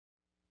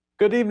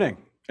Good evening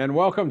and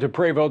welcome to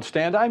Pray Vote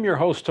Stand. I'm your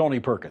host, Tony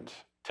Perkins.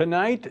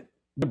 Tonight,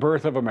 the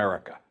birth of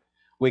America.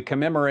 We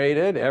commemorate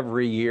it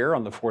every year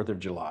on the 4th of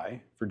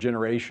July. For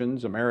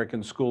generations,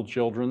 American school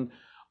children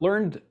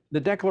learned the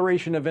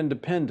Declaration of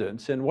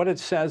Independence and what it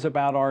says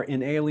about our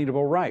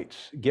inalienable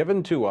rights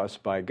given to us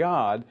by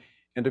God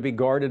and to be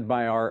guarded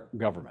by our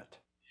government.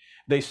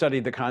 They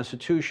studied the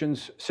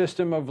Constitution's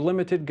system of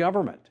limited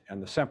government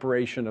and the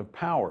separation of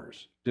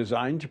powers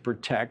designed to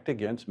protect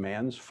against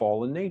man's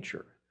fallen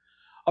nature.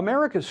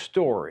 America's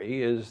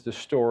story is the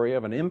story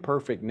of an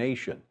imperfect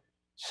nation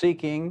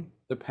seeking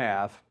the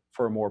path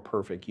for a more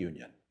perfect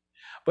union.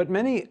 But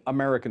many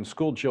American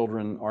school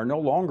children are no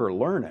longer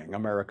learning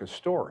America's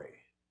story,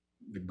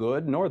 the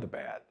good nor the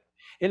bad.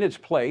 In its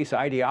place,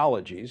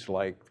 ideologies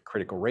like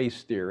critical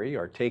race theory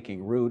are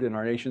taking root in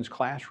our nation's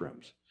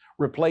classrooms,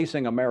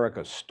 replacing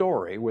America's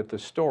story with the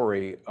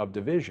story of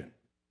division.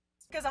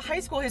 As a high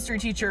school history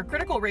teacher,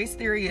 critical race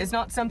theory is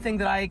not something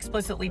that I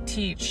explicitly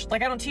teach. I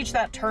don't teach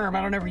that term.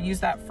 I don't ever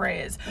use that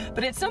phrase.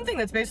 But it's something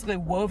that's basically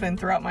woven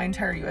throughout my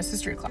entire U.S.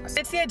 history class.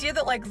 It's the idea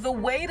that, the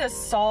way to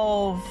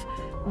solve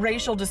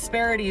racial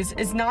disparities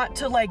is not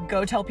to,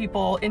 go tell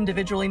people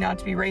individually not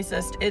to be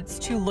racist. It's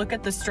to look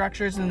at the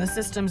structures and the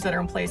systems that are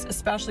in place,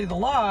 especially the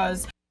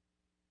laws.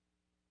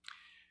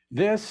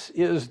 This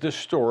is the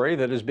story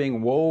that is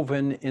being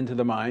woven into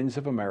the minds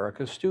of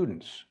America's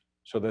students,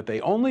 so that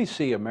they only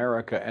see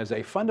America as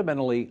a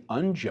fundamentally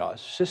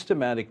unjust,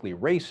 systematically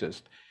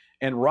racist,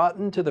 and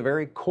rotten to the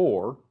very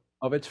core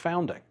of its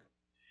founding.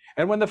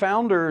 And when the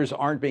founders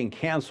aren't being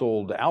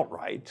canceled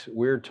outright,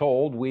 we're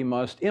told we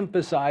must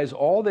emphasize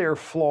all their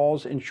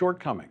flaws and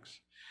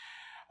shortcomings.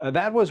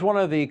 That was one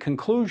of the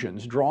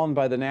conclusions drawn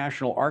by the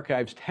National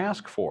Archives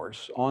Task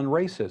Force on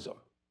Racism.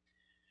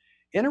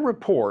 In a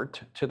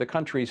report to the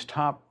country's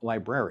top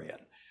librarian,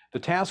 the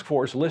task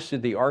force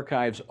listed the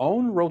archive's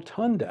own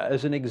rotunda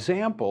as an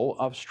example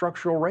of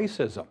structural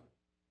racism.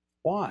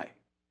 Why?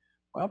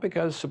 Well,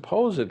 because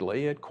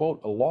supposedly it,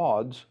 quote,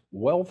 lauds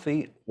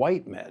wealthy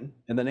white men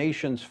in the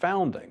nation's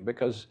founding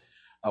because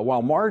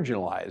while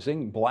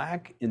marginalizing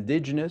Black,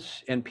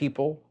 Indigenous, and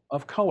people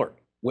of color,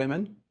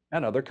 women,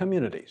 and other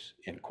communities,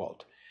 end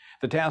quote.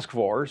 The task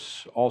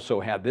force also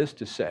had this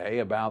to say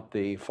about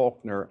the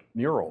Faulkner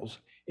murals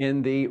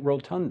in the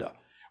rotunda,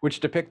 which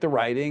depict the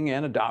writing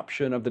and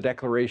adoption of the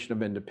Declaration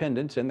of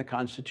Independence and the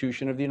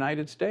Constitution of the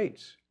United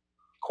States.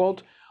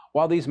 Quote,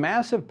 while these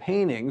massive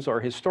paintings are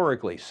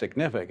historically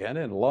significant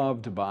and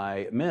loved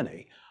by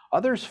many,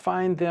 others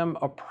find them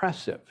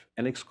oppressive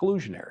and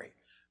exclusionary.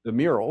 The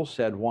murals,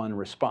 said one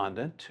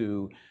respondent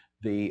to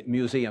the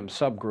museum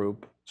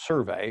subgroup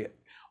survey,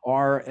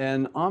 are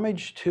an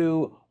homage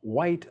to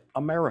white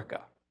America,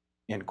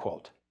 end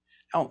quote.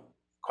 Now,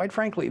 quite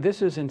frankly,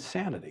 this is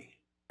insanity.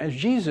 As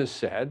Jesus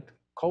said,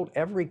 quote,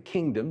 every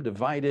kingdom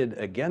divided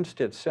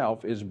against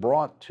itself is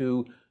brought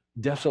to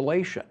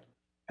desolation,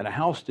 and a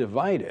house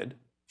divided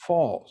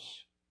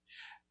falls.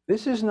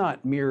 This is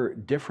not mere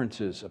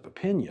differences of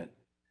opinion.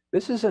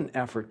 This is an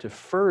effort to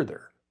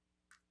further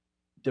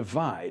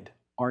divide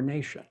our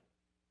nation.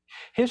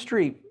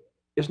 History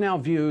is now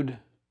viewed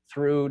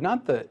through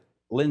not the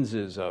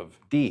lenses of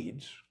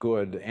deeds,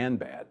 good and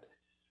bad,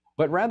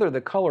 but rather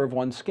the color of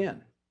one's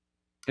skin.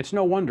 It's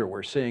no wonder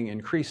we're seeing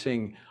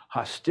increasing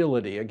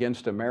hostility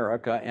against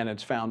America and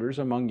its founders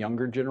among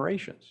younger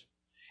generations.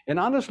 An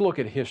honest look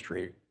at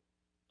history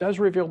does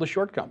reveal the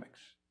shortcomings,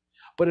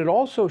 but it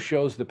also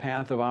shows the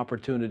path of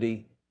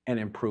opportunity and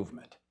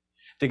improvement.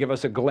 To give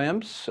us a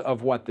glimpse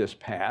of what this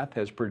path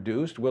has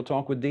produced, we'll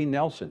talk with Dean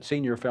Nelson,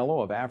 Senior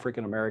Fellow of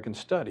African American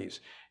Studies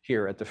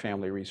here at the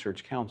Family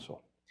Research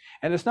Council.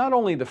 And it's not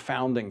only the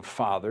founding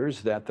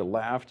fathers that the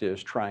left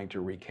is trying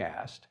to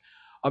recast.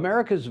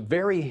 America's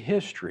very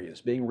history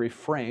is being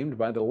reframed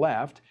by the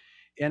left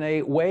in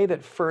a way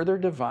that further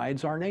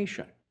divides our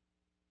nation.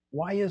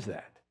 Why is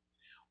that?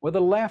 Well,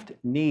 the left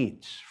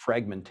needs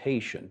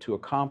fragmentation to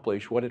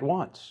accomplish what it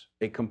wants,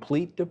 a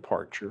complete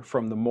departure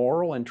from the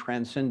moral and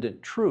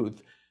transcendent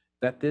truth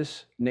that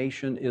this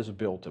nation is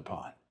built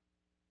upon.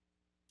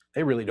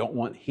 They really don't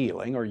want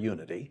healing or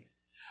unity,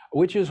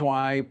 which is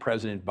why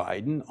President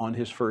Biden, on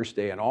his first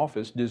day in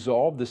office,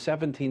 dissolved the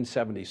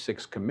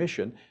 1776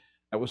 commission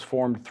that was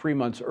formed 3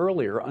 months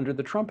earlier under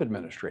the Trump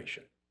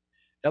administration.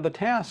 Now, the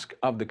task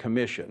of the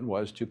commission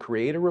was to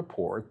create a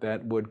report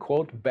that would,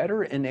 quote,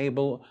 better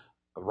enable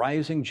a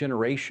rising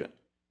generation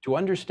to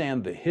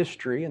understand the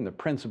history and the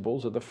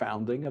principles of the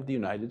founding of the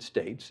United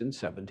States in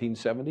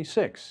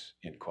 1776,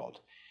 end quote.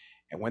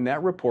 And when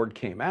that report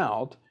came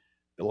out,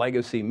 the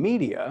legacy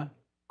media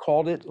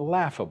called it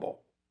laughable.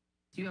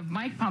 You have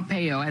Mike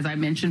Pompeo, as I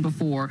mentioned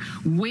before,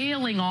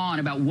 wailing on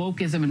about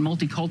wokeism and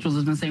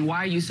multiculturalism and saying,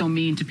 why are you so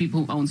mean to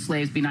people who own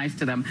slaves? Be nice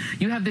to them.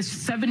 You have this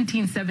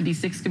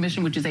 1776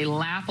 commission, which is a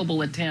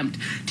laughable attempt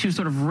to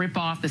sort of rip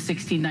off the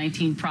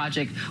 1619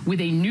 Project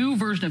with a new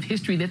version of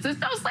history that says,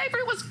 no,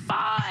 slavery was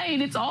fine.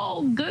 It's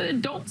all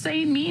good. Don't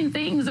say mean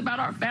things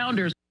about our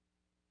founders.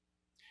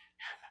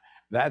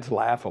 That's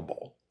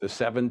laughable. The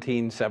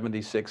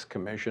 1776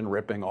 commission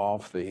ripping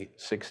off the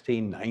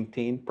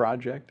 1619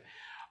 Project.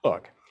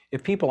 Look,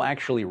 if people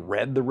actually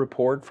read the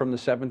report from the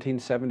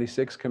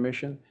 1776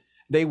 Commission,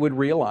 they would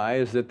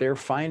realize that their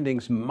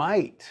findings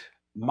might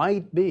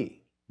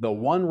be the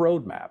one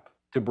roadmap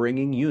to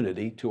bringing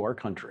unity to our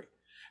country.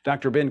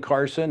 Dr. Ben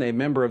Carson, a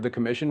member of the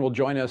commission, will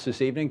join us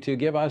this evening to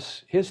give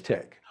us his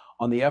take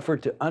on the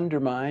effort to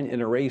undermine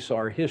and erase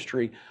our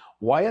history,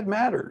 why it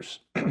matters,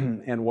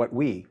 and what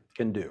we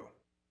can do.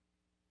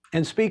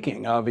 And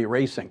speaking of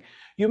erasing,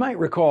 you might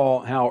recall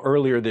how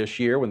earlier this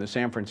year, when the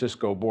San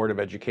Francisco Board of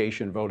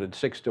Education voted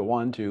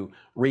 6-1 to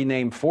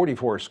rename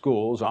 44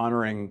 schools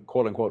honoring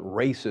quote-unquote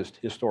racist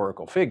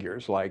historical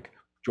figures like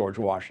George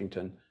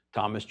Washington,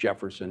 Thomas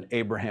Jefferson,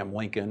 Abraham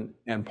Lincoln,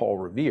 and Paul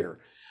Revere,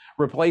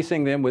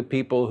 replacing them with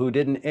people who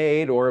didn't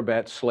aid or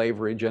abet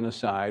slavery,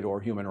 genocide, or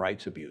human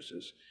rights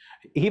abuses.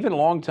 Even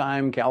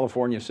longtime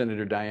California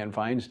Senator Dianne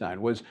Feinstein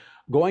was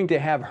going to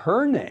have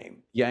her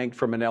name yanked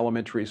from an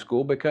elementary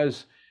school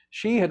because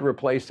she had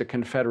replaced a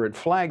Confederate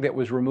flag that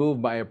was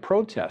removed by a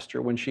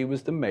protester when she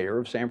was the mayor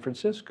of San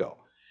Francisco.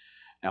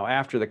 Now,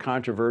 after the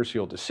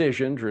controversial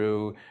decision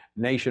drew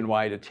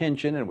nationwide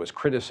attention and was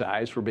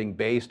criticized for being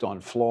based on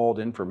flawed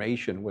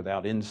information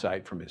without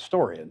insight from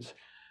historians,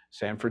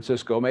 San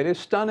Francisco made a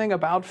stunning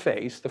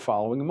about-face the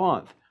following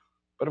month.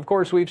 But of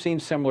course, we've seen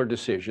similar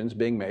decisions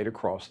being made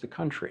across the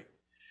country,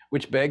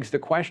 which begs the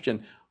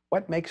question,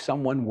 what makes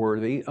someone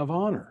worthy of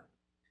honor?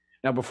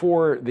 Now,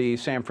 before the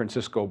San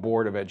Francisco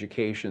Board of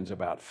Education's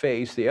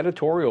about-face, the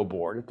editorial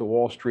board at the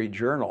Wall Street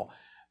Journal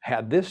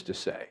had this to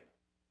say,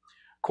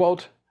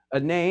 quote, "A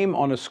name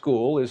on a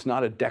school is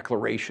not a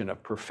declaration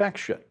of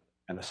perfection,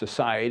 and a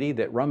society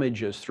that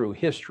rummages through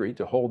history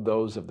to hold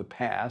those of the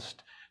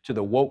past to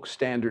the woke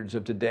standards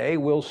of today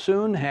will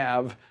soon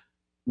have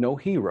no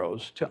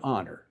heroes to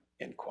honor,"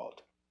 end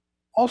quote.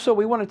 Also,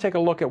 we want to take a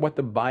look at what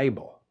the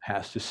Bible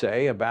has to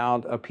say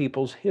about a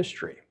people's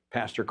history.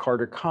 Pastor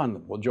Carter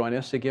Conlon will join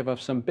us to give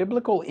us some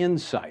biblical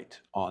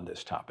insight on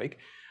this topic.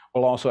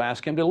 We'll also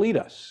ask him to lead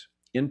us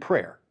in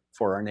prayer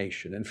for our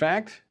nation. In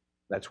fact,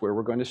 that's where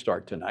we're going to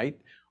start tonight.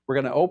 We're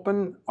going to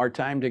open our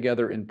time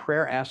together in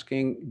prayer,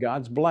 asking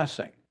God's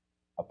blessing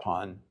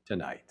upon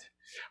tonight.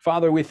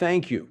 Father, we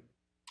thank you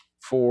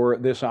for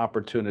this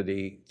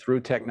opportunity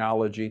through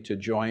technology to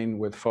join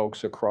with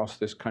folks across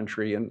this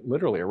country and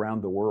literally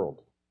around the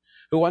world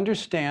who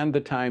understand the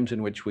times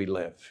in which we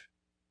live.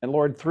 And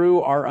Lord,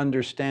 through our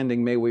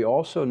understanding, may we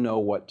also know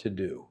what to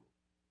do.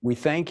 We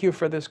thank you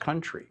for this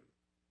country.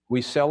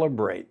 We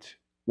celebrate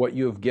what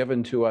you have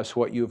given to us,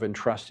 what you've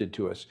entrusted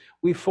to us.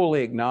 We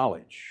fully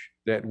acknowledge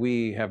that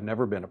we have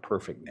never been a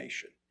perfect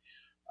nation.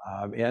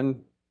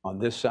 And on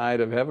this side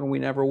of heaven, we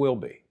never will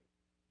be.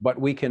 But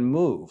we can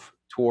move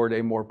toward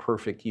a more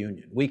perfect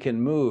union. We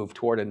can move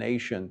toward a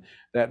nation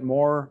that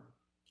more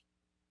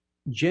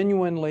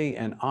genuinely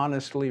and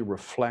honestly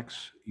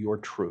reflects your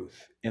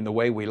truth in the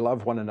way we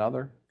love one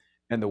another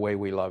and the way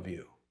we love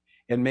you.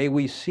 And may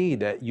we see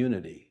that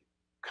unity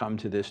come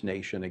to this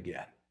nation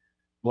again.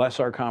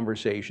 Bless our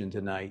conversation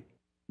tonight.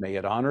 May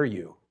it honor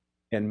you,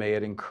 and may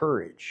it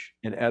encourage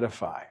and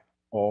edify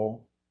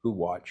all who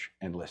watch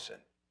and listen.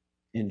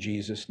 In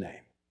Jesus'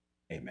 name,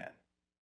 amen.